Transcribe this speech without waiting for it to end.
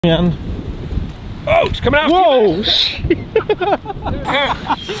Yeah. Oh, it's coming out! Whoa!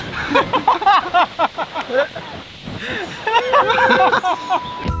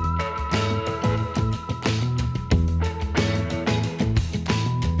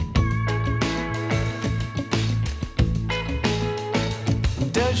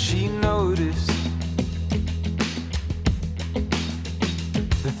 Does she notice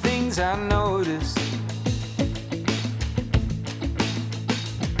the things I notice?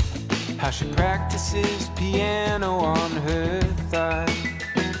 How she practices piano on her thigh,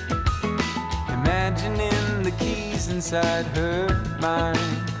 imagining the keys inside her mind.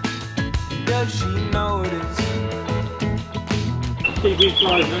 Does she notice the things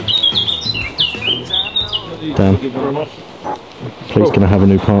I Dan, please can I have a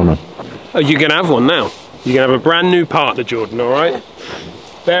new partner? Oh, you're going to have one now. You're going to have a brand new partner, Jordan, alright?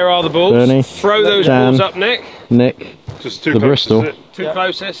 There are the balls. Bernie, throw those Dan, balls up, Nick. Nick, Just two the Bristol. Two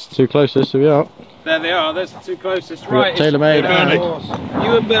closest. Two closest, here we are. There they are, there's the two closest. Right, TaylorMade Bernie.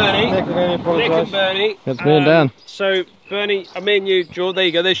 You and Bernie. Nick and Bernie. That's me and Dan. So, Bernie, me and you, Jordan, there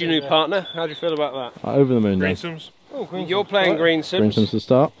you go, there's your new partner. How do you feel about that? Over the moon, Dan. Greensomes. You're playing Greensomes. Greensomes to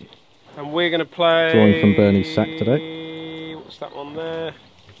start. And we're going to play... Drawing from Bernie's sack today. What's that one there?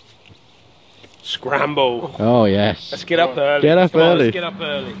 Scramble. Oh, yes. Let's get up early. Get up early. Let's get up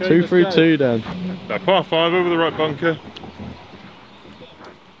early. 2 through 2, Dan. Now, par 5 over the right bunker.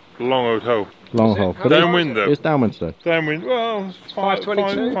 Long old hole. Long hole. But Downwind though. it's downwind today. Downwind, well,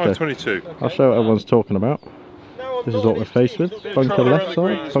 522. 522. I'll show what everyone's talking about. This is what we're faced with. Bunker left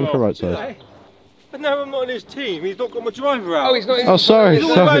side, bunker right side. But no, I'm not in his team. He's not got my driver out. Oh, he's not in Oh, sorry, He's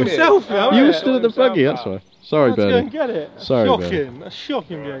all by sorry. himself now. You were still at the buggy, that's why. Sorry, Let's go Bernie. and get it. That's Sorry, shocking. Bernie. That's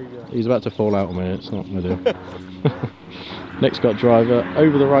shocking behaviour. He's about to fall out on me, it's not my deal. Nick's got driver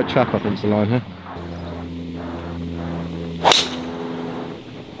over the right chap, I think's the line here.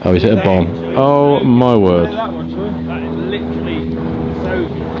 Oh, he's hit a bomb. Oh my word. That is literally so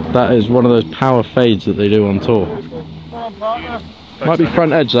good. That is one of those power fades that they do on tour. Might be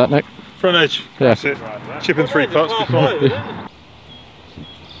front edge that, Nick. Front edge, Yeah. that's it. Chipping 3 putts before.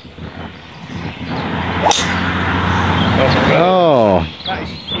 Oh, That is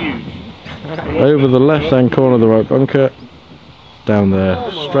huge. over the left hand corner of the right bunker. Down there,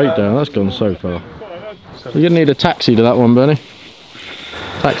 straight down, that's gone so far. You're going to need a taxi to that one, Bernie.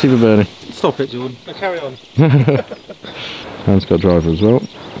 Taxi for Bernie. Stop it, Jordan. Now carry on. Dan's got driver as well.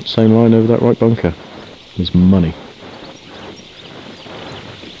 Same line over that right bunker. There's money.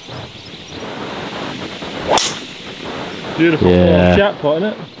 Beautiful. Yeah, Jackpot,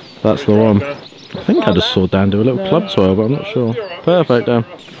 innit? that's the one. I think I just saw Dan do a little club swirl, but I'm not sure. Perfect, Dan.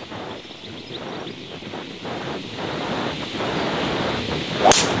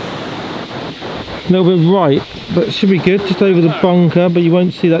 A little bit right, but it should be good. Just over the bunker, but you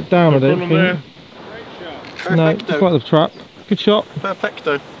won't see that down, I don't think. No, it's quite the trap. Good shot.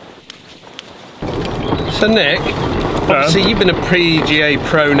 Perfecto. So, Nick, obviously you've been a PGA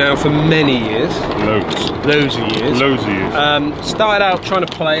pro now for many years. Loads Loads of years. of years. Started out trying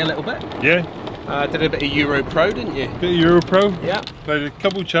to play a little bit. Yeah, Did a bit of Euro Pro, didn't you? bit of Euro Pro. Yeah. Played a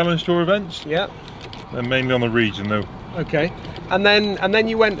couple Challenge Tour events, Yeah. and mainly on the region though. Okay. And then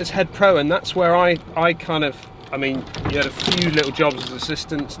you went as head pro, and that's where I kind of, I mean, you had a few little jobs as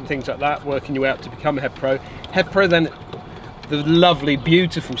assistants and things like that, working your way up to become a head pro. Head pro, then the lovely,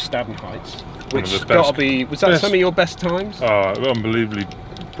 beautiful Staden Heights, which got to be, was that some of your best times? Oh, unbelievably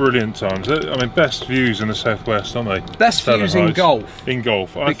brilliant times. I mean, best views in the southwest, aren't they? Best views in golf. In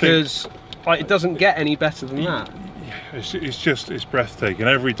golf, I think. Because it doesn't get any better than that. It's breathtaking.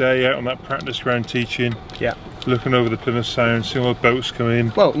 Every day out on that practice ground teaching, Yeah. looking over the Plymouth Sound, seeing all the boats come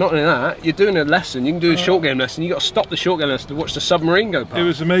in. Well, not only that, you're doing a lesson, you can do a short game lesson, you've got to stop the short game lesson to watch the submarine go past. It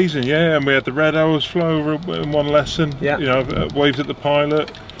was amazing, yeah, and we had the red owls fly over in one lesson, Yeah. you know, waved at the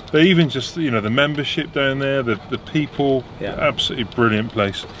pilot. But even just, you know, the membership down there, the people, Yeah. absolutely brilliant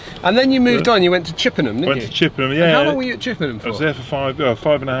place. And then you moved on, you went to Chippenham, didn't Went you? to Chippenham, And yeah. how long were you at Chippenham for? I was there for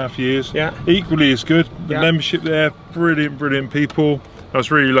 5.5 years. Yeah. Equally as good. The Yeah. membership there, brilliant people. I was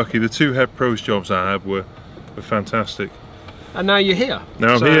really lucky. The 2 head pros jobs I had were fantastic. And now you're here.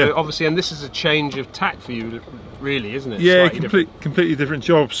 Now I'm so here. Obviously, and this is a change of tack for you, really, isn't it? Yeah, Slightly different. completely different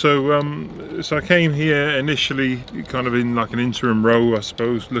job. So, so I came here initially kind of in like an interim role, I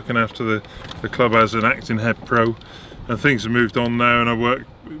suppose, looking after the club as an acting head pro. And things have moved on now, and I work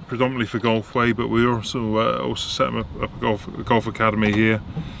predominantly for Golfway, but we also set up a golf academy here.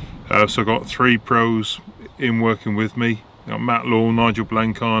 So I've got 3 pros in working with me. I've got Matt Law, Nigel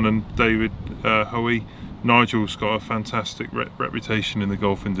Blancarn, and David Hoey. Nigel's got a fantastic reputation in the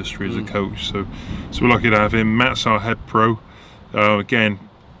golf industry as a coach, so we're lucky to have him. Matt's our head pro. Again,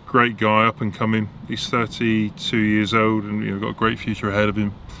 great guy, up and coming. He's 32 years old, and got a great future ahead of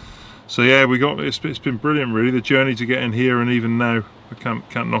him. So yeah, it's been brilliant really, the journey to get in here, and even now I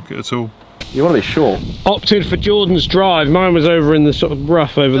can't knock it at all. You want to be short. Opted for Jordan's drive. Mine was over in the sort of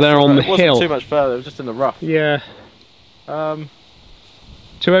rough over there on the hill. It wasn't too much further, it was just in the rough. Yeah.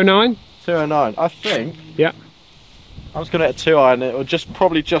 209? 209, I think. Yeah. I was going to hit a 2 iron, it will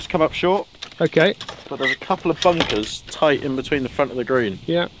probably just come up short. Okay. But there's a couple of bunkers tight in between the front of the green.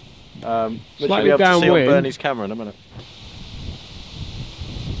 Yeah. Which you'll Slightly be able to see on downwind. Bernie's camera in a minute.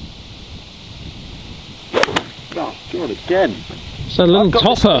 Oh, God, again. It's a little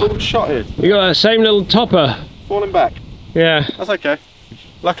topper. Little shot here. You got that same little topper. Falling back. Yeah. That's okay.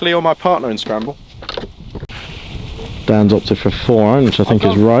 Luckily, you're my partner in Scramble. Dan's opted for 4 iron, which I think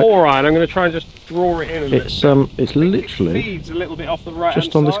is right. 4 iron. I'm going to try and just draw it in a little. It's literally it feeds a little bit off the right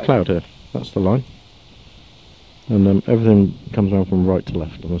just on this cloud here. That's the line. And everything comes around from right to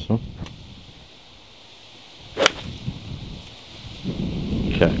left on this one.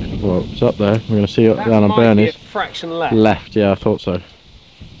 Okay, well, it's up there. We're going to see it down on Bernie's. Fraction left. Left, yeah, I thought so.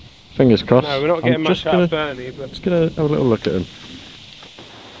 Fingers crossed. No, we're not getting much out of Bernie, but just going to have a little look at him.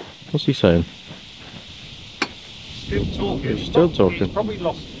 What's he saying? Still talking. He's still talking. He's probably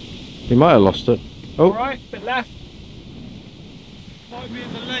lost it. He might have lost it. Oh. Alright, bit left. Might be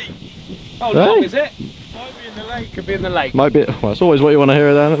in the lake. Oh, Hey. long is it? Might be in the lake. Could be in the lake. Might be. Well, it's always what you want to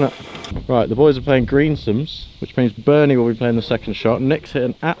hear then, isn't it? Right, the boys are playing Greensomes, which means Bernie will be playing the second shot. Nick's hit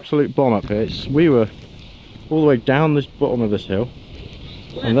an absolute bomb up here. We were all the way down this bottom of this hill,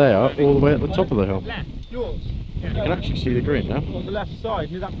 and they are all the way at the top of the hill. Left. Yours. You can actually see the green now. On the left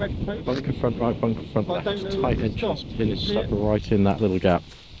side, near that red post. Bunker front right, bunker front But I left. don't know Tight where it entrance stops. pin is stuck right in that little gap.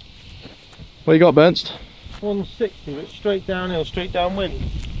 What you got, Bernst? 160, but straight downhill, straight downwind.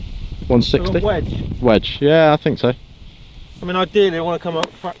 160? A wedge. Wedge, yeah, I think so. I mean, ideally, I want to come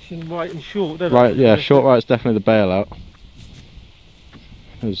up fraction right and short, don't Right, I? yeah, short right's definitely the bailout.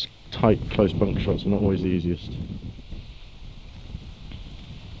 Those tight, close bunker shots are not always the easiest.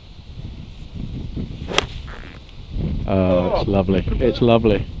 Oh, it's lovely. It's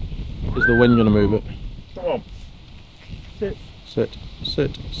lovely. Is the wind going to move it? Come on. Sit. Sit,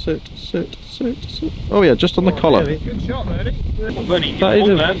 sit, sit, sit, sit, sit. Oh yeah, just on the collar. Good shot, Bernie. Bernie,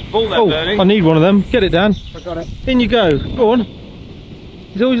 that is ball there, Bernie. I need one of them. Get it, Dan. I got it. In you go. Go on.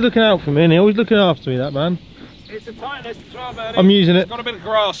 He's always looking out for me, and he's always looking after me, that man. It's a tight list as well, Bernie. I'm using it. It's got a bit of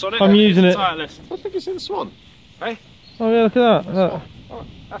grass on it. I'm using It's it. a tight list. I think it's in the swan. Hey? Oh yeah, look at that. Oh,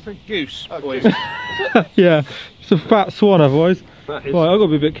 that's a goose, boys. Yeah, it's a fat swan otherwise. That is. Right, I've got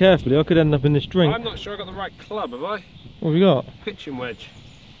to be a bit careful. I could end up in this drink. I'm not sure I got the right club, have I? What have you got? Pitching wedge.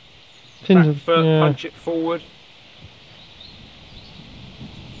 Tins Back of, foot, yeah. punch it forward.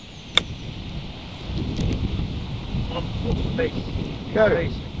 Go.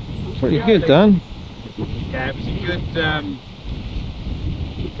 Pretty good, Dan. Yeah, it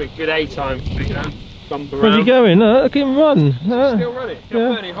was a good A time to pick that. Bump around. Where's he going? Look at him run. Still running.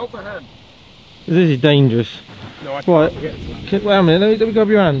 Yeah. Bernie, hold my hand. This is dangerous. No, I Right, can't get to that. wait a minute, let me grab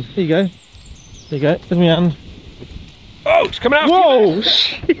your hand. Here you go. There you go, there's my hand. Oh, it's coming out. Whoa!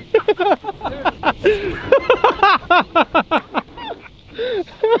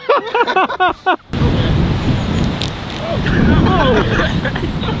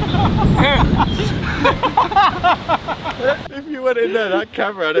 If you went in there, that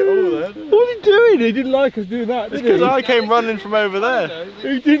camera had it all there. What was he doing? He didn't like us doing that, did he? Because I came running from over there.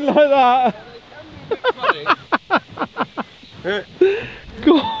 He didn't like that.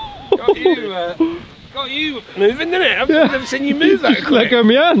 God. Got you moving, didn't it? I've Yeah. never seen you move that Just quick. let go of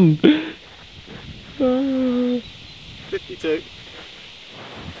my hand. 52.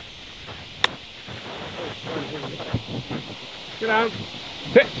 Get out.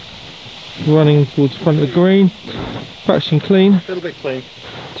 Running towards the front of the green. Fraction clean. A little bit clean.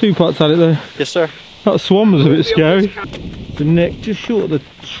 2 putts at it though. Yes, sir. That swan was a bit scary. The neck just short of the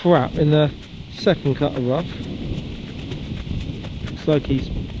trap in the second cut of rough. Looks like he's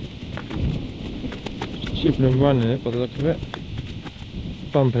chipping and running it by the look of it.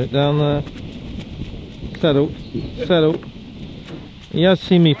 Bumping it down there. Settle, settle. He has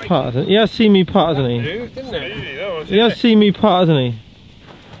seen me putt, hasn't he? He has seen me putt, hasn't he? Didn't it? He has seen me putt, hasn't he?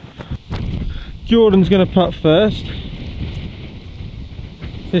 Jordan's going to putt first.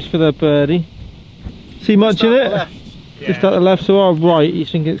 This for the birdie. See much in it? Just out the left, so our right, you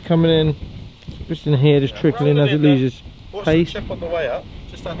think it's coming in just in here, just trickling as it loses pace. Chip on the way up,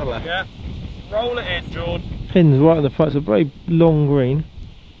 just on the left. Yeah. Roll it in, George. Pins right in the front, it's a very long green.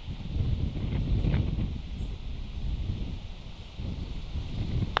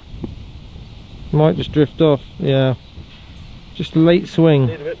 Might just drift off, yeah. Just a late swing.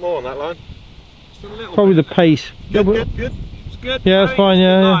 Need a bit more on that line. Just a little Probably bit. the pace. Good. It's good. Yeah, it's fine,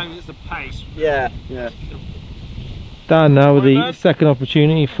 yeah. It's the pace. Yeah. Dan now with the man. second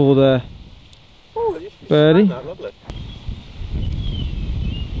opportunity for the birdie. Lovely.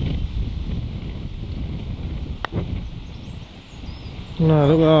 No,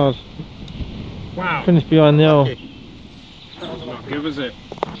 look hard. Wow. Finished behind the hole. That's not good, was it?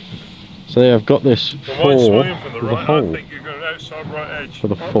 So yeah, I've got this So four mine's swinging from the for the right. I hole. think you're going outside right edge. For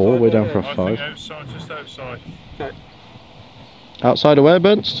the four, we're down for a I five. think outside, just outside. Outside of where,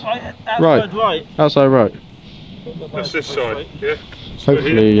 Bernst? Right. Outside right. That's this side, yeah.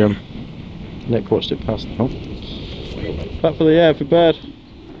 Hopefully, Nick watched it past the hole. Back for the air for bird.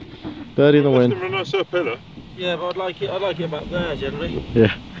 Birdie in the win. Run us uphill. Yeah, but I'd like it about there generally.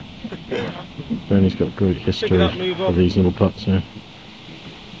 Yeah. Bernie's got good history of these little putts, yeah.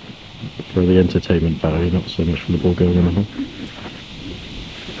 For the entertainment value, not so much for the ball going in the hole.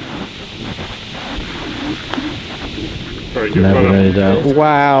 Very good. Never made it down.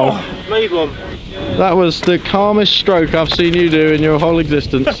 Wow! Made one. That was the calmest stroke I've seen you do in your whole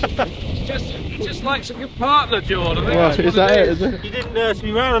existence. He just likes a good partner, Jordan. Well, is that it? Is it? You didn't nurse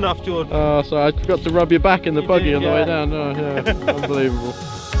me round enough, Jordan. Oh, sorry, I forgot to rub your back in the buggy did, on the way yeah. down. Oh, yeah. Unbelievable.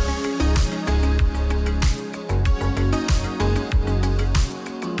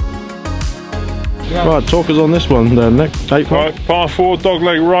 Right, talk us on this one then, Nick. 8 Right, par 4,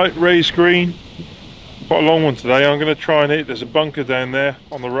 dogleg right, raised green. Quite a long one today. I'm going to try and hit. There's a bunker down there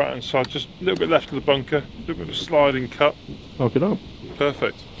on the right hand side, just a little bit left of the bunker, a little bit of a sliding cut. Knock it up.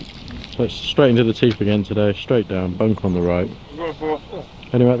 Perfect. So it's straight into the teeth again today, straight down, bunk on the right.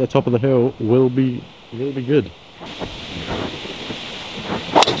 Anyway, at the top of the hill will be good.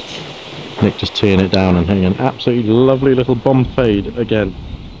 Nick just teeing it down and hitting an absolutely lovely little bomb fade again.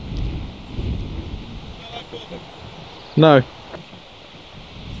 No.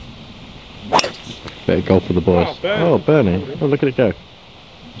 Bit of golf for the boys. Oh, Bernie. Oh, look at it go.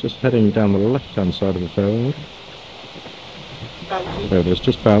 Just heading down the left-hand side of the fairway. There it is,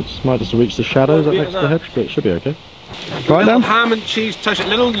 just bounced. Might just reach the shadows up next to the hedge, but it should be okay. Right Little then. ham and cheese toast,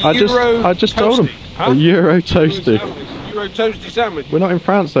 little I Euro just told him. Huh? A Euro toasty. Euro toasty sandwich. We're not in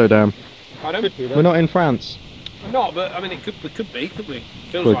France though, Dan. I don't. We're not in France. We're not, but I mean, it could be, couldn't we?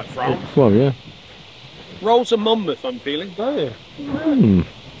 Feels like France. Well, yeah. Rolls of Monmouth, I'm feeling. Oh yeah. Hmm.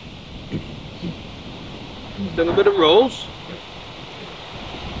 Done a bit of rolls.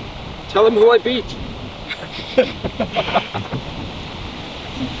 Tell them who I beat.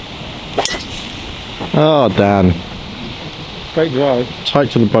 Oh, Dan. Great drive. Tight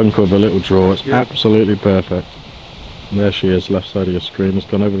to the bunker with a little draw. It's absolutely perfect. And there she is, left side of your screen. It's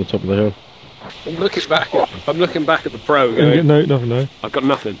gone over the top of the hill. I'm looking back at the pro going, No, nothing, no. I've got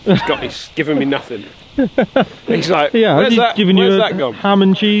nothing. He's giving me nothing. He's like, Yeah, where's he's that, giving where's you that a gone? ham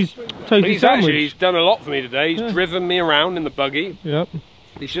and cheese toasty He's sandwich. done a lot for me today. He's Yeah. driven me around in the buggy. Yep.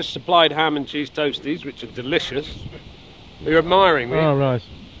 He's just supplied ham and cheese toasties, which are delicious. You're admiring me. Oh, right.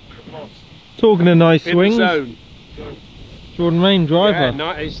 Talking of nice in swings, the zone. Jordan Main driver.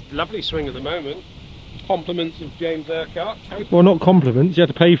 Yeah, it's lovely swing at the moment. Compliments of James Urquhart. Well, not compliments, you had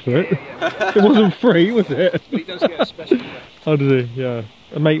to pay for it. It wasn't free, was it? But he does get a special rate. Oh, did he? Yeah.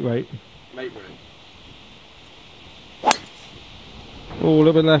 A mate rate. Mate rate. Oh, a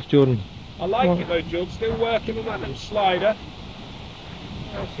little bit left, Jordan. I like it though, George. Still working on that little slider.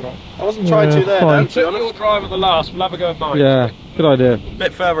 That's right. I wasn't trying to there, fine. Dan, to be honest. Your drive at the last. We'll have a go at mine. Yeah, good idea. A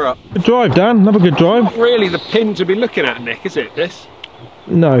bit further up. Good drive, Dan. Have a good drive. Not really the pin to be looking at, Nick, is it? This?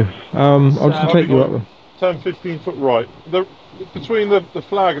 No, I'll just take you up. 10-15 foot right. Between the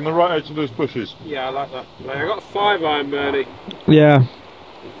flag and the right edge of those bushes. Yeah, I like that. I got a 5-iron, Bernie. Yeah.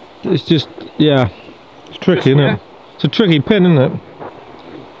 It's just, yeah. It's tricky, isn't it? It's a tricky pin, isn't it?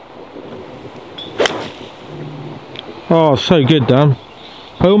 Oh, so good, Dan.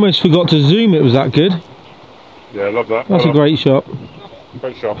 I almost forgot to zoom, it was that good. Yeah, I love that. That's a great shot.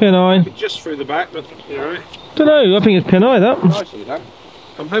 Great shot. Pin eye. Just through the back, but you're right. Don't know, I think it's pin eye, that. Nicely done.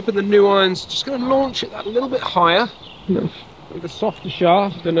 I'm hoping the new iron's just going to launch it that little bit higher. With a softer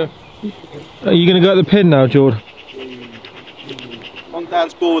shaft and a... Are you going to go at the pin now, George? On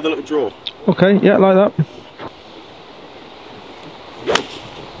Dan's ball with a little draw. Okay, yeah, like that.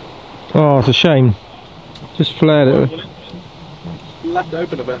 Oh, it's a shame. Just flared it. Left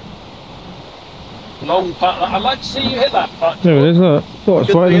open a bit. Long putt. I'd like to see you hit that putt. There it is, look. What,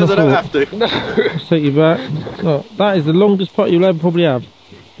 it's right in the I don't thought. have to. No. Let's take you back. Look, that is the longest putt you'll ever probably have,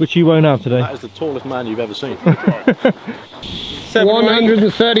 which you won't have today. That is the tallest man you've ever seen.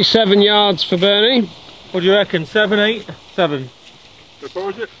 137 yards for Bernie. What do you reckon? 7, 8? 7. How far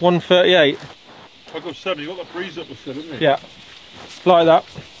is it? 138. I've got 7. You've got the breeze up with 7, haven't you? Yeah. Like that.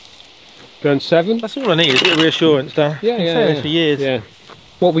 Going 7? That's all I need, is a bit of reassurance, Dan. Yeah, I've been yeah, saying yeah. this for years. Yeah.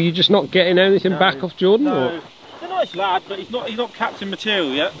 What, were you just not getting anything back off Jordan? No. Or? He's a nice lad, but he's not captain material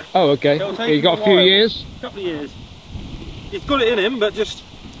yet. Oh, okay. It'll take You him got a a few while. years? A couple of years. He's got it in him, but just...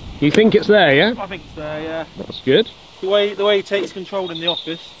 You think it's there, yeah? I think it's there, yeah. That's good. The way he takes control in the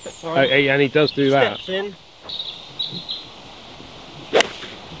office. Oh, and he does do that. Steps in.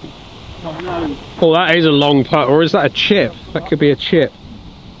 Oh no. Oh, that is a long putt, or is that a chip? That could be a chip.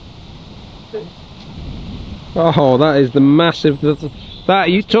 Oh, that is the massive.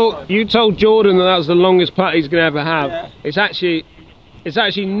 That you told Jordan that was the longest putt he's gonna ever have. Yeah. It's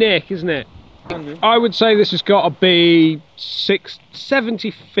actually Nick, isn't it? I would say this has got to be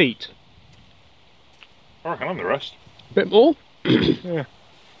 70 feet. I reckon I'm the rest. Bit more? Yeah.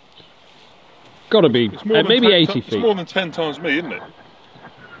 Got to be It's more than maybe 10 80 It's feet. more than 10 times me, isn't it?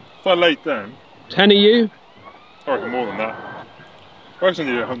 If I laid down, 10 of you? I reckon more than that. I reckon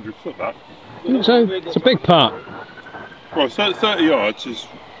you 100 foot that. So it's a big putt. Well, 30 yards is.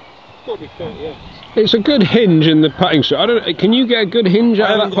 Got to be 30, yeah. It's a good hinge in the putting shot. I don't. Can you get a good hinge I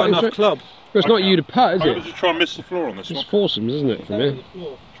out of haven't that got putting enough shot? club. Well, it's not you to putt, is I'm going it? to just try and miss the floor on this It's one. foursomes, isn't it, from here?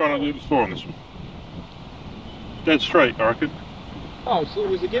 Try not to do the floor on this one. Dead straight, I reckon. Oh, so it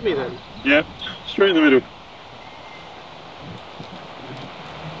was a gimme then? Yeah, straight in the middle.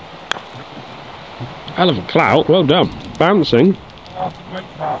 Hell of a clout. Well done. Bouncing. That's a great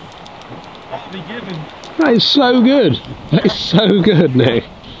pass. That's to be given. That is so good. That is so good, Nick.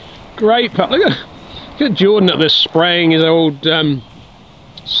 Great putt. Look at Jordan up there spraying his old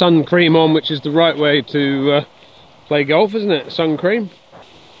sun cream on, which is the right way to play golf, isn't it? Sun cream.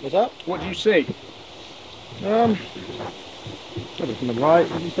 What's up? What do you see? Got it from the right,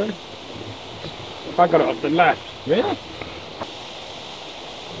 did you say? I got it off the left. Really?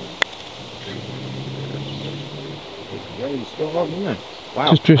 Yeah, you still on, isn't it? Wow.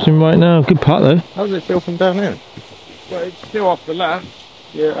 Just drifting right now. Good putt though. How does it feel from down here? Well, it's still off the left.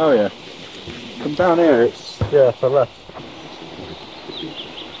 Yeah, oh yeah. From down here, it's, yeah, for left.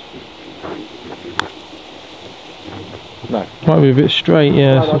 No. Might be a bit straight,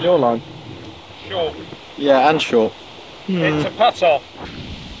 yeah. Right on your line. Short. Yeah, and short. It's a putt off.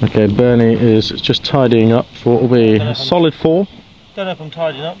 Okay, Bernie is just tidying up for what will be a solid 4. Don't know if I'm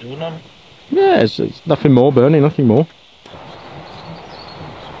tidying up, Jordan. Yeah, it's nothing more, Bernie, nothing more.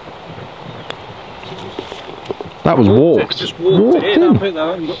 That was walked. Just walked it in. I'll pick that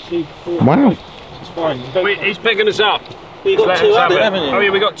up. You've got 2, 4, Wow. It's fine. Wait, he's picking us up. You've got Let 2 us at have it, it. haven't you? Oh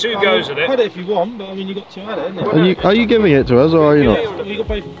yeah, we got 2 goes at Had it. it if you want, but I mean, you've got 2 at it, isn't it? Are you giving it to us or are you not? You've got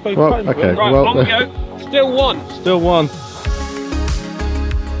both Well, putting okay. Right, Well, on we go. Still 1. Still 1.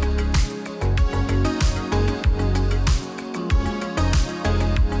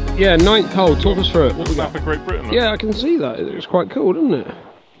 Yeah, 9th hole. Talk us through it. What we got? Map of Great Britain. Yeah, I can see that. It's quite cool, doesn't it?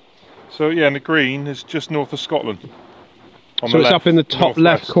 So yeah, and the green is just north of Scotland. On So the it's left, up in the top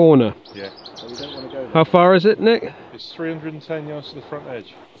left northwest. corner. Yeah. How far is it, Nick? It's 310 yards to the front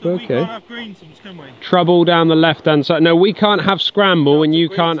edge. So Okay. we can't have Greensomes, can we? Trouble down the left-hand side. No, we can't have Scramble and you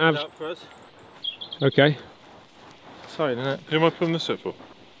can't have... Okay. Sorry, isn't it? Who am I putting this up for?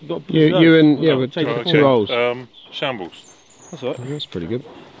 You and... Yeah, we'll take Oh, 2 holes. Shambles. That's all right. That's pretty good.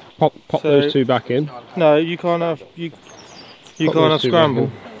 Pop So- those 2 back in. No, you can't have you Pop can't those have 2 back Scramble.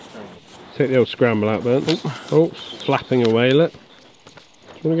 in. Take the old Scramble out, Bernd. Oh, flapping away, look.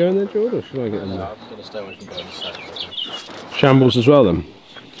 Do you want to go in there, George, or should I get in there? I'm just going to stay away from Bernie. Shambles as well, then.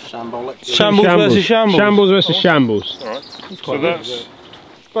 Shambles. Shambles versus Shambles. Shambles versus Shambles. Alright. So that's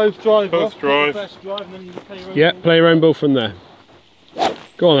Both drive. Both off, drive. best drive, and then you play your own Yeah, ball. play rainbow from there.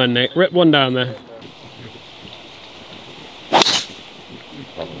 Go on then, Nick. Rip one down there.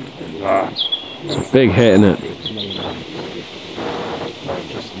 It's a big hit, isn't it?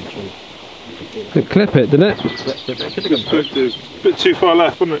 Could clip it, didn't it? a bit too far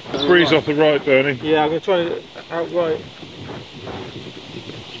left, wasn't it? Breeze off the right, Bernie. Yeah, I'm going to try it outright.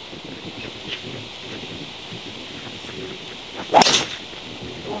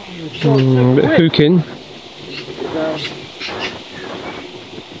 Bit hooking.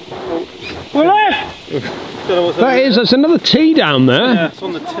 That's another tee down there. Yeah, it's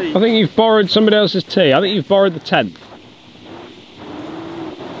on the tee. I think you've borrowed somebody else's tee. I think you've borrowed the 10th.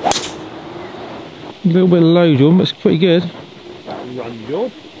 A little bit low, Jordan, but it's pretty good. Run,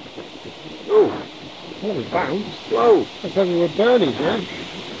 Job. Oh, that was bounced. Whoa, that's over with Bernie's, yeah?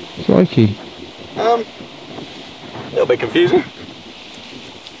 Crikey. A little bit confusing.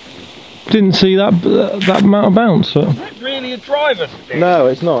 Didn't see that amount of bounce. But Is that really a driver? No,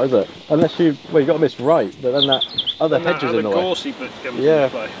 it's not, is it? Unless you, well, you got to miss right, but then that other hedge is in the way. Gorsey bit comes Yeah.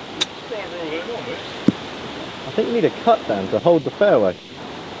 into play. I I think you need a cut down to hold the fairway.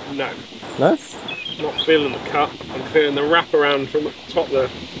 No. No? Not feeling the cut. I'm feeling the wrap around from the top there.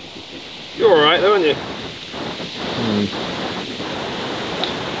 You're alright though, aren't you?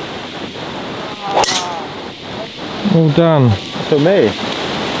 All done. For me.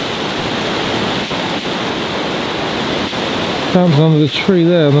 Bounced under the tree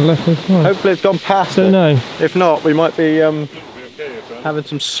there on the left hand side. Hopefully it's gone past it. Don't know. If not, we might be having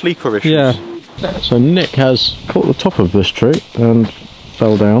some sleeper issues. Yeah. So Nick has caught the top of this tree and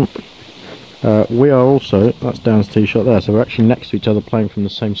fell down. We are also, that's Dan's tee shot there, so we're actually next to each other playing from the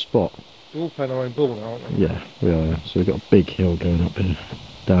same spot. We're all playing our own ball now, aren't we? Yeah, we are. Yeah. So we've got a big hill going up here.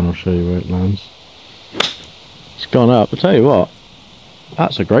 Dan will show you where it lands. It's gone up. I'll tell you what,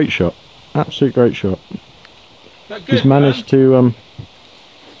 that's a great shot. Absolute great shot. That good, He's managed to,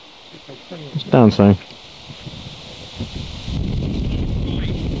 what's Dan saying?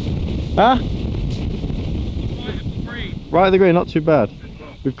 Huh? Right at the green, not too bad.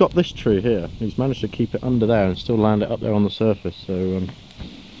 We've got this tree here. He's managed to keep it under there and still land it up there on the surface. So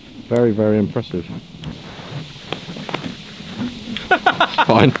very, very impressive. It's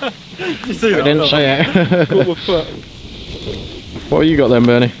fine. You see I didn't say it. Caught my foot. What have you got then,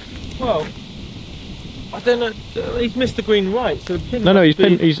 Bernie? Well, I don't know. He's missed the green right, so the pin. No,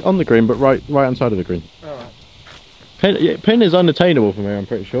 he's on the green, but right hand side of the green. Alright. Pin is unattainable for me. I'm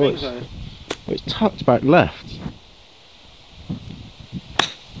pretty sure. So. It's tucked back left.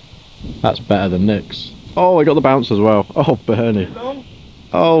 That's better than Nick's. Oh, I got the bounce as well. Oh, Bernie.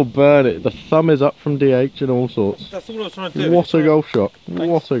 Oh, Bernie. The thumb is up from DH and all sorts. That's all I was trying to do. What a golf shot.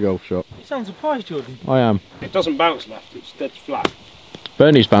 What a golf shot. You sound surprised, Jordan. I am. It doesn't bounce left, it's dead flat.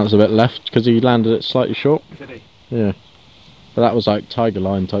 Bernie's bounced a bit left because he landed it slightly short. Did he? Yeah. But that was like tiger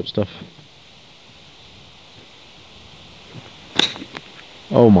line type stuff.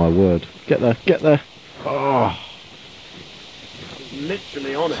 Oh my word. Get there, get there. Oh.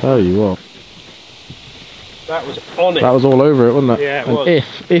 Literally on it. Tell you what. That was on it. That was all over it, wasn't it? Yeah, it and was.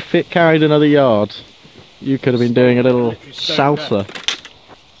 If it carried another yard, you could have been doing a little salsa.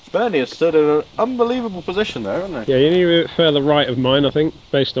 Bernie has stood in an unbelievable position there, hasn't he? Yeah, you need a bit further right of mine, I think,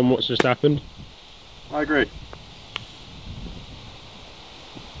 based on what's just happened. I agree.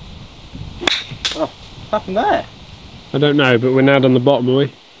 Oh, what happened there? I don't know, but we're now down the bottom, are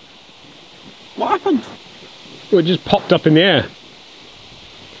we? What happened? Well, it just popped up in the air.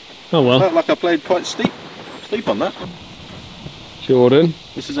 Oh well. Felt like I played quite steep on that. Jordan,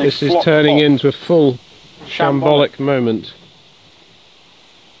 This is turning into a full shambolic moment.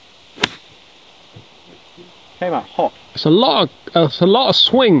 Came out hot. It's a lot of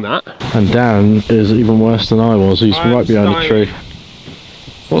swing, that. And Dan is even worse than I was. He's right behind the tree.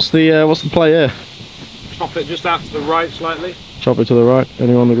 What's the play here? Chop it just out to the right slightly. Chop it to the right, and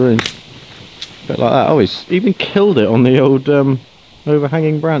you're on the green. Bit like that. Oh, he's even killed it on the old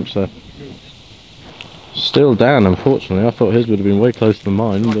overhanging branch there. Still down, unfortunately. I thought his would have been way closer than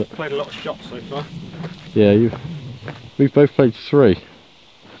mine. But Played a lot of shots so far. yeah, we've both played 3.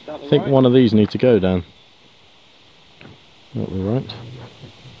 I think one of these need to go down. Not the right.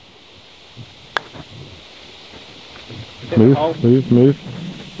 Move.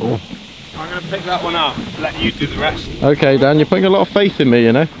 Oh. I'm going to pick that one up, let you do the rest. Okay, Dan, you're putting a lot of faith in me,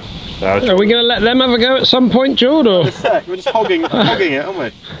 you know. Are we going to let them have a go at some point, George? Or? We're just hogging it, aren't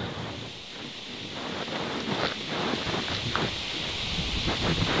we?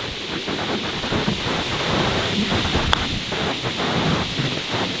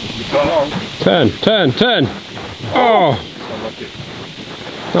 Turn. Oh!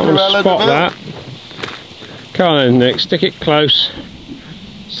 Not going to spot that. Come on then, Nick, stick it close.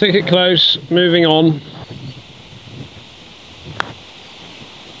 Moving on.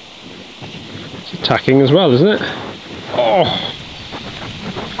 It's attacking as well, isn't it? Oh!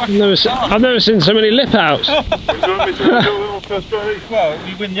 I've never seen so many lip outs. Well,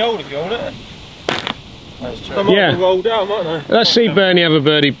 you win the old if you hold it. That's true. I might have rolled out, mightn't I? Let's see Bernie have a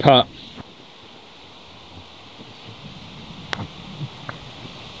birdie putt.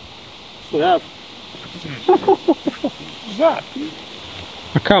 We have. What's that?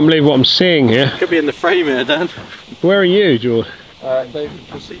 I can't believe what I'm seeing here. Could be in the frame here, Dan. Where are you, George? They've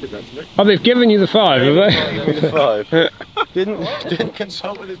conceded that to me. Oh, they've given you the 5, have they? Give me the 5. Didn't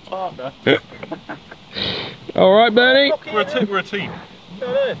consult with his partner. All right, Bernie. We're a team.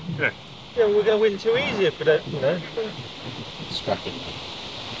 Yeah, we're going to win too easy if we don't, you know. Scrapping.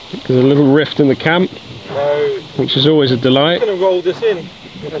 There's a little rift in the camp, No. which is always a delight. I'm going to roll this in.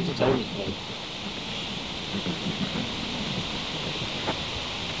 Good entertainment.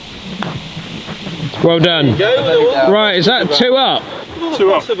 Well done. Go. Right, is that 2 up?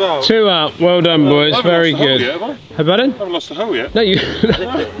 2 up. 2 up. Well done, boys. Very good. Yet, have I? Have I done? Haven't lost the hole yet. No,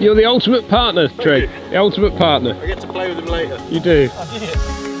 you're the ultimate partner, Trey. The ultimate partner. I get to play with him later. You do.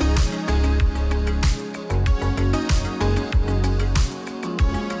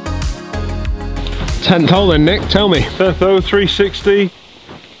 10th hole then, Nick. Tell me. 10th hole, 360.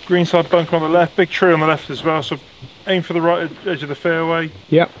 Greenside bunker on the left. Big tree on the left as well. So aim for the right edge of the fairway.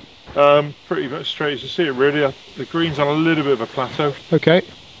 Yep. Pretty much straight as you see it really. The green's on a little bit of a plateau. Okay.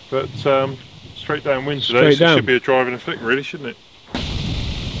 But straight down wind today, so it should be a drive and a flick really, shouldn't it?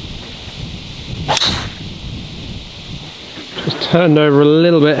 Just turned over a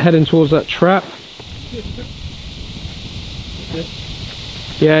little bit, heading towards that trap.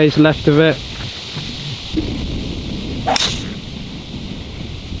 Yeah, he's left of it.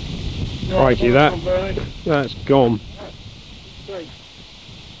 Crikey, that's gone.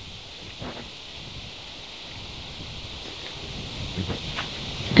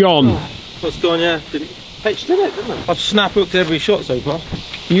 Gone. What's gone, yeah? Pitched in it, didn't it? I've snap hooked every shot so far.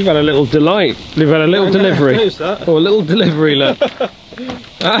 You've had a little delight. You've had a little delivery. That. Oh, a little delivery, look. Maybe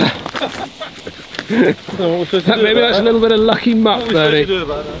that's a little bit of lucky muck, Bernie.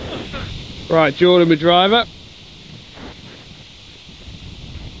 Right, Jordan with driver.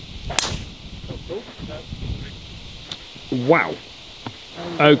 Wow.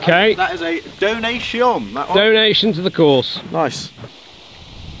 Okay. That is a donation. That one. Donation to the course. Nice.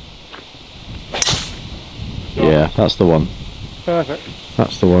 Yeah, that's the one. Perfect.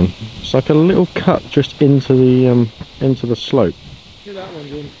 That's the one. It's like a little cut just into the slope, Get that one,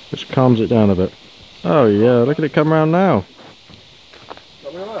 Jordan. which calms it down a bit. Oh yeah, look at it come around now.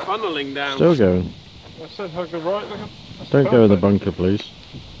 Funneling down. Still going. I said hug the right. Don't go in the bunker, please.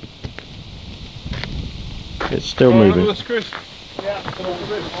 It's still moving.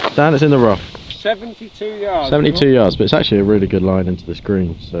 Dan, it's in the rough. 72 yards. 72 yards, but it's actually a really good line into this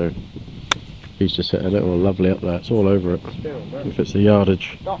green, so he's just hit a little lovely up there. It's all over it. If it's the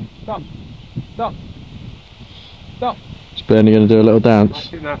yardage. Stop, stop, stop, stop. Is Bernie going to do a little I dance?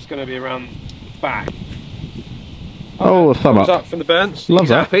 think that's going to be around the back. Oh, a thumb Thumbs up. up from the Burns. Love He's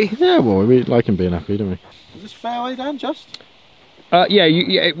that. happy. Yeah, well, we like him being happy, don't we? Is this fairway down just? Yeah,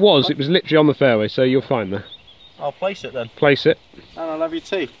 yeah, it was. It was literally on the fairway, so you're fine there. I'll place it then. Place it. And I'll have your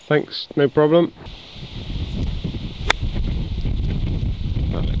tea. Thanks, no problem.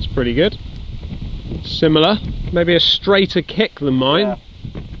 That looks pretty good. Similar, maybe a straighter kick than mine,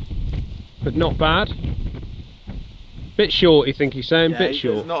 but not bad. Bit short, you think he's saying? Bit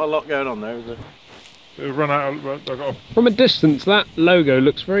short. There's not a lot going on there, is there? It'll run out. I've got. From a distance, that logo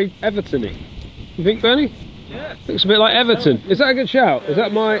looks very Everton-y. You think, Bernie? Yeah. Looks a bit like Everton. Is that a good shout? Is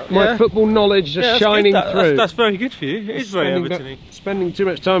that my football knowledge just shining through? That's very good for you. It is very Everton-y. Spending too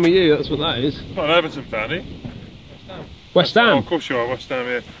much time with you, that's what that is. Not an Everton fan, eh? West Oh, Ham. of course you are, West Ham,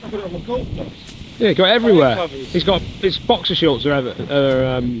 yeah. I've got it on my golf clubs. Yeah, got everywhere. Covers. He's got his boxer shorts are West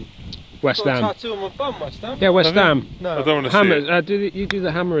Got a Ham. tattoo on my bum, West Ham. Yeah, West Ham. No. I don't want to see Hammer. it. You do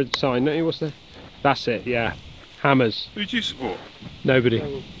the hammer sign, don't you? What's the? That's it. Yeah, hammers. Who do you support? Nobody.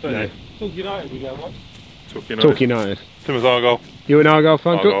 Don't No. you? Talk United, we go one. Talk United. Tim was Argyle. You an Argyle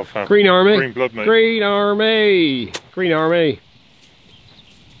fan? Argyle fan. Green Army. Green blood, mate. Green Army. Green Army.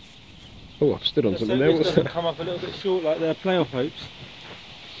 Oh, I've stood on something there. What's Doesn't that? come up a little bit short like their playoff hopes.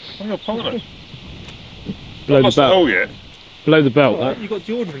 I'm your partner. Blow the Lost the belt. hole yet? Blow the belt. Right, you've got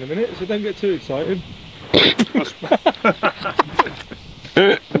Jordan in a minute, so don't get too excited.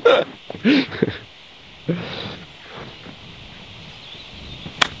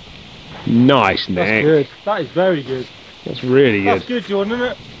 Nice, Nick. That's good. That is very good. That's really That's good. good, Jordan,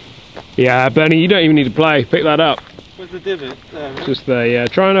 isn't it? Yeah, Bernie, you don't even need to play. Pick that up. Where's the divot? There. Just there, yeah.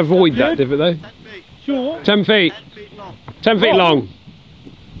 Try and avoid that Good. divot though. Sure. 10 feet. 10 feet long.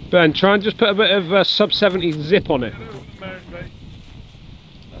 Ben, try and just put a bit of sub 70 zip on it.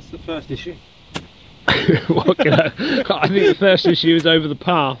 That's the first issue. What can I think the first issue was over the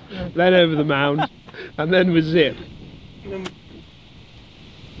path, then over the mound, and then with zip.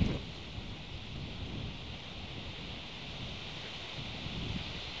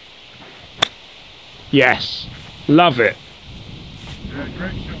 Yes, love it.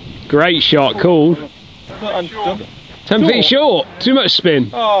 Great shot, cool. 10 feet short, too much spin.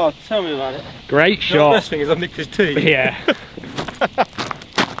 Oh, tell me about it. Great The shot. best thing is I've nicked his tee. Yeah.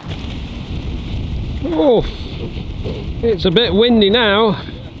 Oh, it's a bit windy now.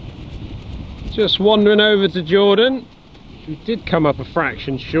 Just wandering over to Jordan. He did come up a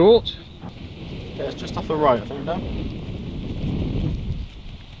fraction short. Yeah, it's just off the right, I think, now.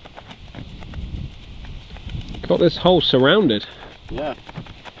 Got this hole surrounded. Yeah.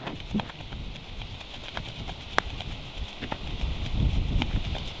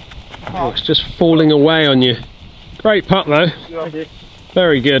 Oh, it's just falling away on you. Great putt though.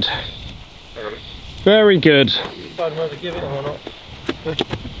 Very good. Very good. Decide whether to give it or not.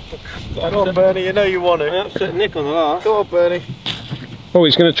 Go on, Bernie, you know you want it. I upset Nick on the last. Go on, Bernie. Oh,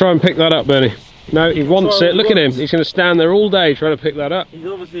 he's going to try and pick that up, Bernie. No, he wants it. Look at him. He's going to stand there all day trying to pick that up. He's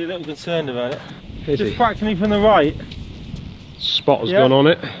obviously a little concerned about it. Is Just he? practically from the right. Spot has gone on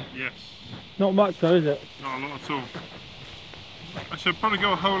it. Yes. Not much though, is it? No, not at all. I should probably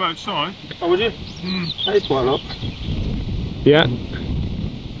go a hole outside. Oh, would you? That is quite a lot. Yeah.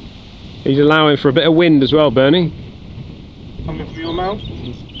 He's allowing for a bit of wind as well, Bernie. Coming through your mouth.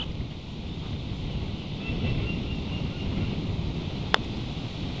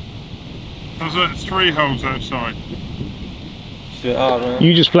 There's 3 holes outside. It's a bit hard, right?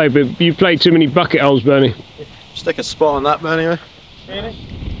 You just played too many bucket holes, Bernie. Stick a spot on that, Bernie.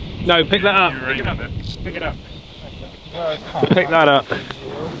 Really? No, pick that up. Pick it up. Pick it up. Pick that up.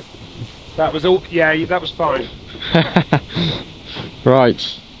 That was all. Yeah, that was fine. Right.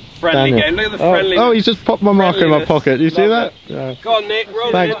 Friendly Daniel. game. Look at the friendly. Oh, he's just popped my marker in my pocket. Do you see that? Love Yeah. Go on, Nick.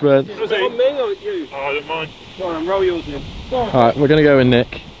 Roll Thanks, it. Brent. Was it on me or you? Oh, I don't mind. Go on, roll yours in. Alright, we're going to go in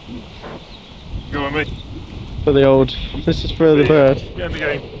Nick. Go on, me. For the old. This is for the bird. Get in the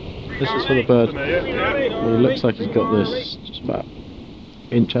game. This is for the bird. Yeah. Well, it looks like he's got this just about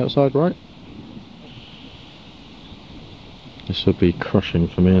inch outside, right? This would be crushing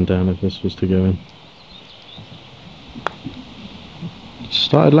for me and Dan if this was to go in.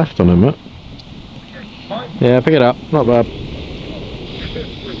 Started left on him, right? Yeah, pick it up. Not bad.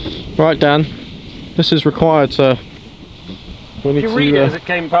 Right, Dan. This is required, sir. We need Did you read it as to. it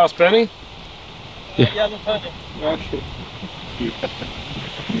came past, Bernie? Yeah, I'm trying to.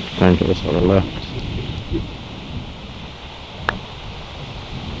 Dan got this on the left.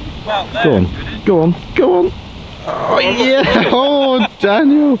 Well, Go on. Go on. Go on. Oh, yeah. Oh,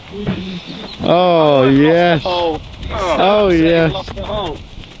 Daniel. Oh, yes. Oh, yes. Lost the hole.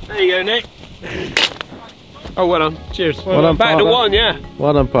 There you go, Nick. Oh, well done. Cheers. Well done, Back to partner. 1, yeah.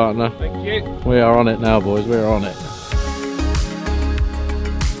 Well done, partner. Thank you. We are on it now, boys. We are on it. –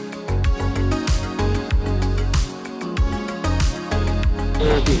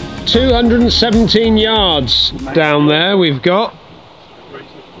 217 yards down there we've got.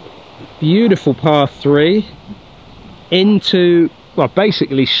 Beautiful par 3 into, well,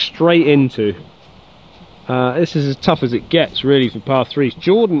 basically straight into. This is as tough as it gets really for par 3s.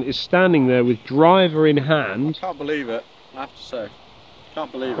 Jordan is standing there with driver in hand. Can't believe it, I have to say.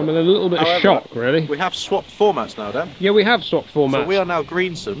 Can't believe I'm in a little bit of shock, really. We have swapped formats now, Dan. Yeah, we have swapped formats. So we are now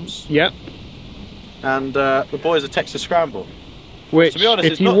Greensomes, Yep. and the boys are Texas Scramble. Which, To be honest,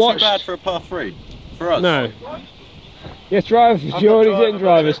 if it's you not watched, too bad for a par 3. For us. no. Yes, drivers. I'm You're not already driving, getting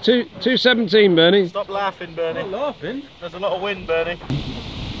drivers. 217, Bernie. Stop laughing, Bernie. I'm not laughing. There's a lot of wind, Bernie.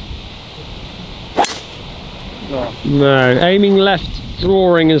 No, aiming left,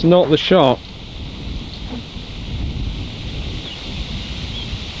 drawing is not the shot.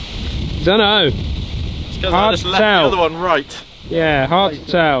 Don't know. It's because I Hard just to left tell. the other one right. Yeah, hard to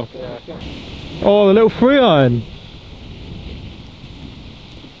tell. Oh, the little 3-iron.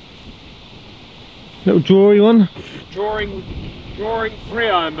 Little drawy one. Drawing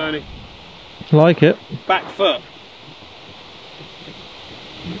 3-iron, Bernie. Like it. Back foot.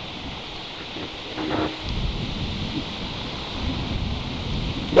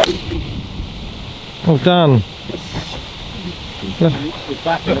 Oh, Dan.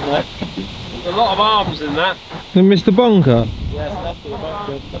 A lot of arms in that. You missed the bunker.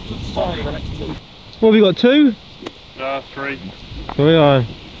 What have you got, 2? 3. 3-iron.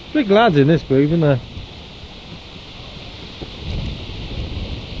 Big lads in this booth, isn't there?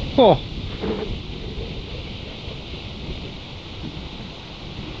 Oh.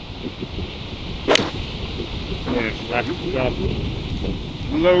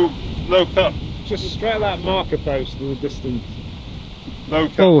 Low cut. Just straight at that marker post in the distance. Low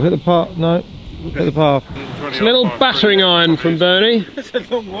cut. Oh, hit the part. No. Hit the par. It's a little battering iron from Bernie. It's a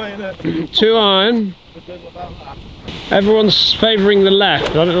long way, isn't it? 2 iron. Everyone's favouring the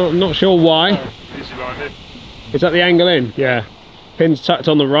left. I don't know, I'm not sure why. Easy line in. Is that the angle in? Yeah. Pin's tucked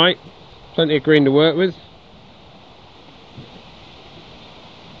on the right. Plenty of green to work with.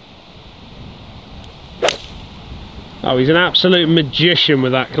 Oh, he's an absolute magician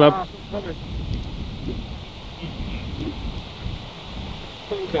with that club.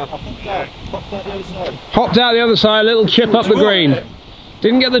 Hopped out the other side, a little chip up the green.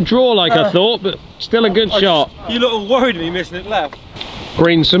 Didn't get the draw like I thought, but still a good shot. You lot were worried me missing it left.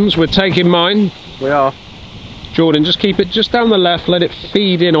 Greensomes, we're taking mine. We are. Jordan, just keep it just down the left, let it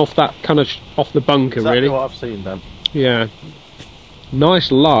feed in off that kind of, off the bunker, Exactly really. what I've seen, Dan. Yeah.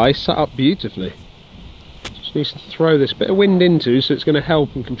 Nice lie, set up beautifully. Just needs to throw this bit of wind into, so it's going to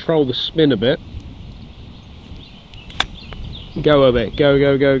help and control the spin a bit. Go a bit, go,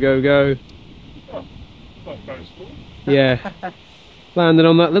 go, go, go, go. Yeah. Landed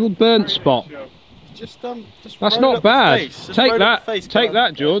on that little burnt spot. That's not bad. Take that, take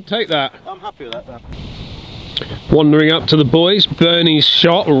that, George, take that. I'm happy with that then. Wandering up to the boys, Bernie's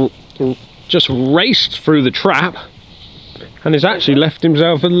shot just raced through the trap and has actually left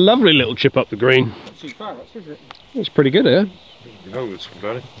himself a lovely little chip up the green. Not too far, is it? It's pretty good here. You know this one,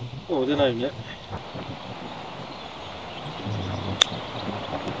 Bernie. Oh, I don't own it.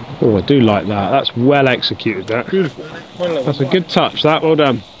 Oh, I do like that. That's well executed, that. Beautiful. That's a good touch, that. Well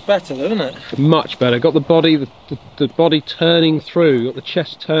done. Better though, isn't it? Much better. Got the body, the body turning through. Got the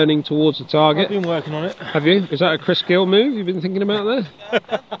chest turning towards the target. I've been working on it. Have you? Is that a Chris Gill move you've been thinking about there?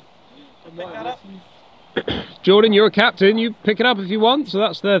 Jordan, you're a captain. You pick it up if you want. So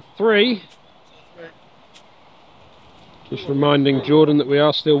that's their 3. Just reminding Jordan that we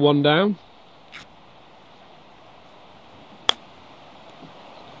are still 1 down.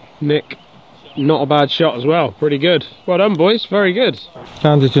 Nick, not a bad shot as well. Pretty good. Well done, boys. Very good.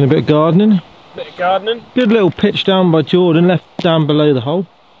 Dan's just doing a bit of gardening. Bit of gardening. Good little pitch down by Jordan, left down below the hole.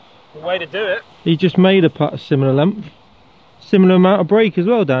 The way to do it. He just made a putt of similar length. Similar amount of break as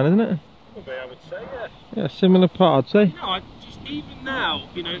well, Dan, isn't it? Probably, I would say, yeah. Yeah, similar putt, I'd say. No, I just, even now,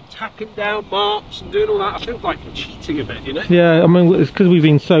 you know, tacking down marks and doing all that, I feel like cheating a bit, you know? Yeah, I mean, it's because we've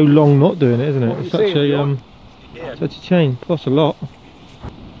been so long not doing it, isn't it? What It's are you such a saying, such a change. Costs a lot.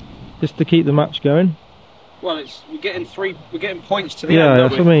 Just to keep the match going. Well, we're getting points to the Yeah, end,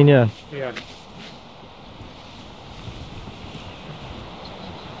 that's what I mean, yeah. Yeah.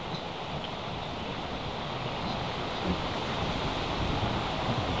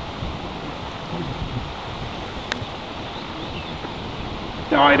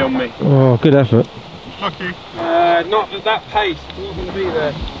 Died on me. Oh, good effort. Lucky. Not at that pace. It's not going to be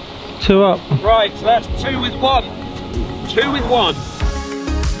there. 2 up. Right, so that's 2 with 1. 2 with 1.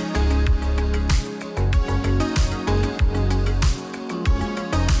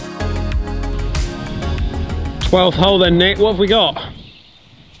 12th hole then, Nick. What have we got?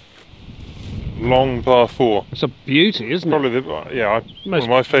 Long par 4. It's a beauty, isn't it? Probably one of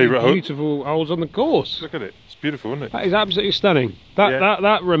my favourite holes. Beautiful holes on the course. Look at it. It's beautiful, isn't it? That is absolutely stunning.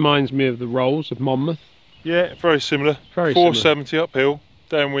 That reminds me of the rolls of Monmouth. Yeah, very similar. Very 470 uphill.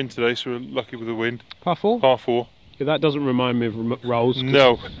 Downwind today, so we're lucky with the wind. Par 4? Par 4. Yeah, that doesn't remind me of rolls.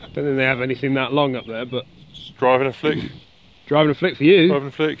 No. I don't think they have anything that long up there, but... Just driving a flick. Driving a flick for you? Driving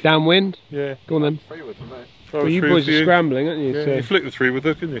a flick. Downwind? Yeah. Go on then. Well, you Three boys for are scrambling, aren't you? Yeah, So. you flick the 3 with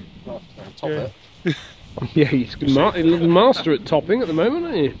her, couldn't you? Yeah. Yeah, he's a little master at topping at the moment,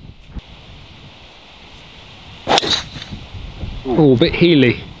 aren't you? Oh, a bit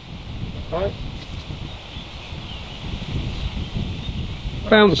heely. Right.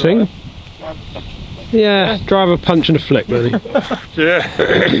 Bouncing. Yeah, driver punch and a flick, really. Yeah.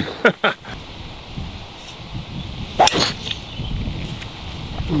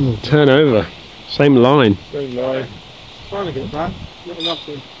 Turn over. Same line. Same line. Trying to get back. Not enough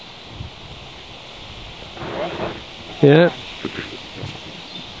to. Yeah.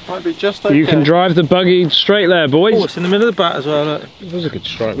 Might be just okay. You can drive the buggy straight there, boys. Oh, it's in the middle of the bat as well, look. It was a good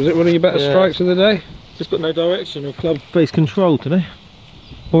strike. Was it one of your better strikes of the day? Just got no direction or club face control today.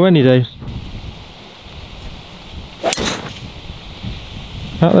 Or any day.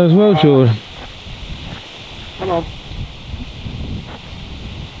 Out there as well, Jordan. Come on.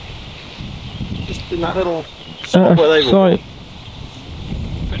 Just in that little spot where they were.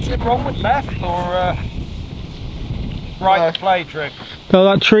 Is it wrong with left or right play trick? Oh,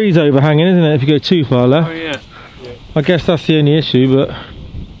 that tree's overhanging, isn't it, if you go too far left? Oh yeah. I guess that's the only issue, but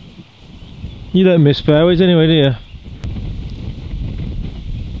you don't miss fairways anyway, do you?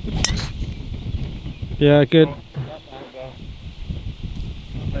 Yeah, good.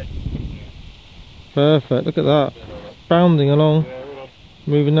 Perfect, look at that. Bounding along.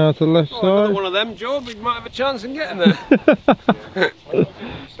 Moving now to the left side. Another one of them, Joe. We might have a chance in getting there.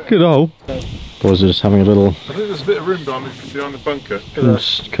 Good hole. Boys are just having a little I think there's a bit of room behind the bunker.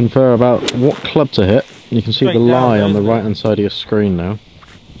 confer about what club to hit. You can see Straight the down lie there, on the isn't it? right hand side of your screen now.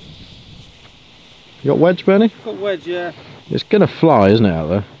 You got wedge, Bernie? Got wedge, yeah. It's gonna fly, isn't it, out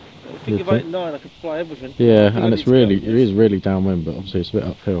there? I think if I hit 9 I could fly everything. Yeah, I think I and it's need to really, go. it is really downwind, but obviously it's a bit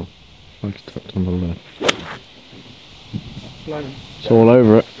uphill. Like it's tucked on the left. It's all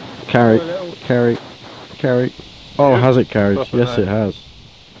over it. Carry, carry, carry. Oh, has it carried? Yes, it has.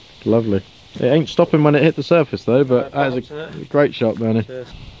 Lovely. It ain't stopping when it hit the surface though, but that is a great shot, Bernie. Cheers.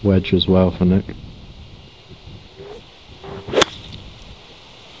 Wedge as well for Nick.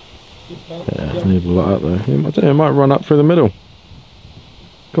 Yeah, leave a lot out there. I think it might run up through the middle.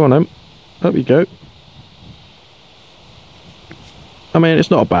 Go on, Em. Up you go. I mean,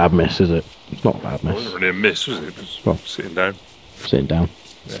 it's not a bad miss, is it? It's not a bad miss. It wasn't really a miss, was it? It was well, sitting down. Sitting down.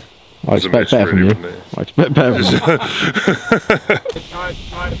 Yeah. I expect better from you. I expect better from you.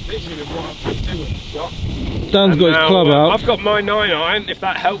 Dan's got his club out. I've got my 9 iron, if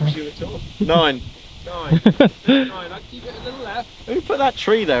that helps you at all. 9. 9. 9. I'd keep it a little left. Who put that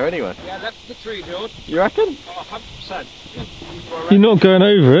tree there anyway? Yeah, left of the tree, George. You reckon? Oh, 100%. You're not going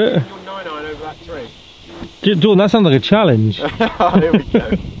over it. Your 9 iron over that tree. Jordan, that sounds like a challenge. Here we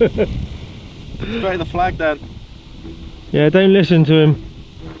go. Straight the flag, Dan. Yeah, don't listen to him.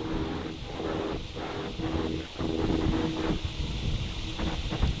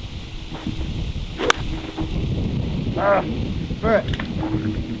 Spirit.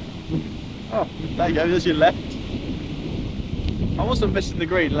 Oh, there you go, there's your left. I wasn't missing the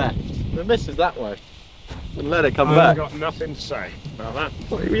green left. The miss is that way. And let it come back. I've got nothing to say about that.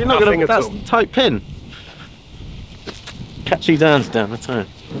 Well, you're not going to, that's a tight pin. Catchy Dan's down the time.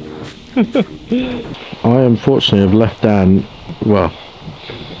 I unfortunately have left Dan, well,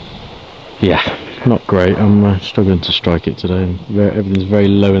 yeah, not great. I'm struggling to strike it today. Everything's very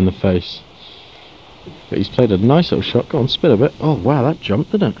low in the face. But he's played a nice little shot. Go on, spin a bit. Oh wow, that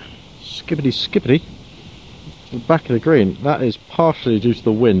jumped, didn't it? Skippity skippity. The back of the green. That is partially due to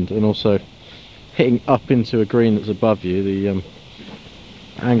the wind and also hitting up into a green that's above you. The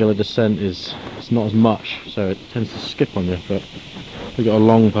angle of descent is not as much, so it tends to skip on you. But we've got a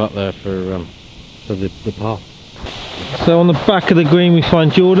long putt there for the par. So on the back of the green we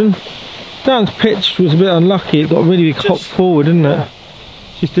find Jordan. Dan's pitch was a bit unlucky. It got really hopped forward, didn't it?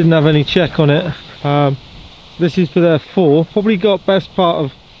 Just didn't have any check on it. This is for their 4. Probably got best part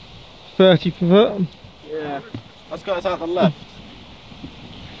of 30 foot. Yeah, that's got us out the left.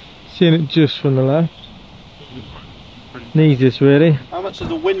 Seeing it just from the left. Needs this really. How much is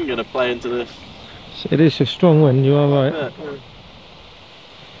the wind going to play into this? It is a strong wind, you are right.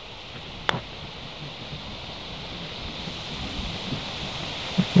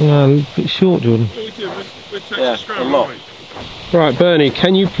 A bit short, Jordan. Yeah, a lot. Right, Bernie,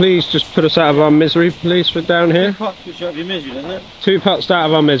 can you please just put us out of our misery, please, for down here? 2 putts puts you out of your misery, doesn't it? 2 putts out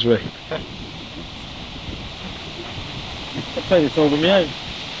of our misery. I've played this all with me own.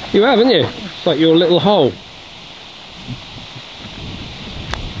 You have, haven't you? It's like your little hole.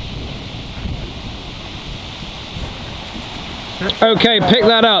 Okay, pick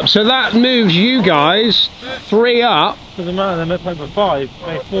that up. So that moves you guys 3 up. Doesn't matter, they're playing for 5,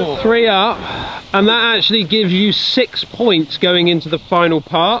 maybe 4. 3 up, and that actually gives you 6 points going into the final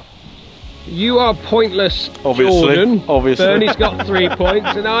part. You are pointless, Obviously. Jordan. Obviously. Bernie's got 3 points,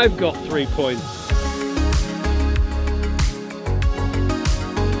 and I've got 3 points.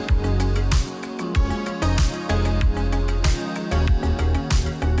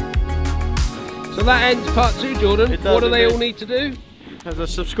 So that ends part 2, Jordan. It does What do they indeed. all need to do? There's a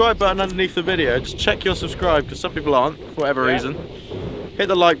subscribe button underneath the video. Just check you're subscribed, because some people aren't, for whatever reason. Hit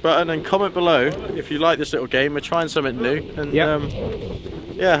the like button and comment below if you like this little game. We're trying something new. And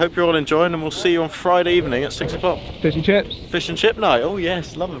yeah, hope you're all enjoying, and we'll see you on Friday evening at 6 o'clock. Fish and chips. Fish and chip night. Oh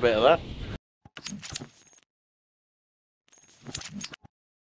yes, love a bit of that.